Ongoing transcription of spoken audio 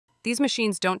These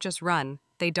machines don't just run,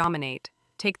 they dominate.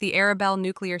 Take the ARABELLE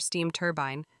Nuclear Steam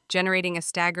Turbine, generating a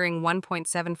staggering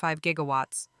 1.75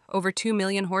 gigawatts, over 2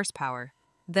 million horsepower.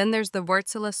 Then there's the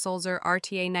Wärtsilä-Sulzer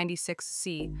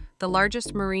RTA96-C, the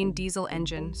largest marine diesel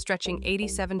engine, stretching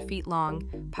 87 feet long,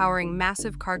 powering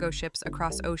massive cargo ships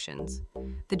across oceans.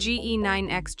 The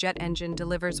GE9X jet engine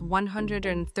delivers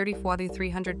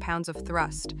 134,300 pounds of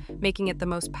thrust, making it the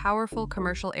most powerful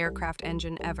commercial aircraft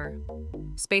engine ever.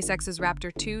 SpaceX's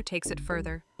Raptor 2 takes it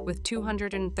further, with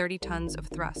 230 tons of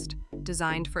thrust,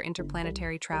 designed for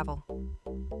interplanetary travel.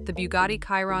 The Bugatti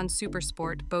Chiron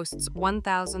Supersport boasts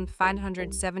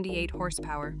 1,578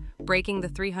 horsepower, breaking the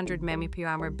 300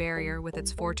 mph barrier with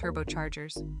its 4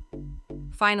 turbochargers.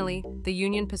 Finally, the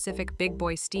Union Pacific Big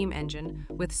Boy steam engine,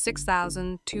 with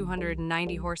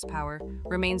 6,290 horsepower,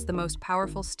 remains the most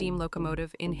powerful steam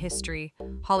locomotive in history,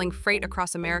 hauling freight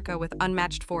across America with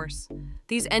unmatched force.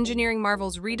 These engineering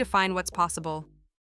marvels redefine what's possible.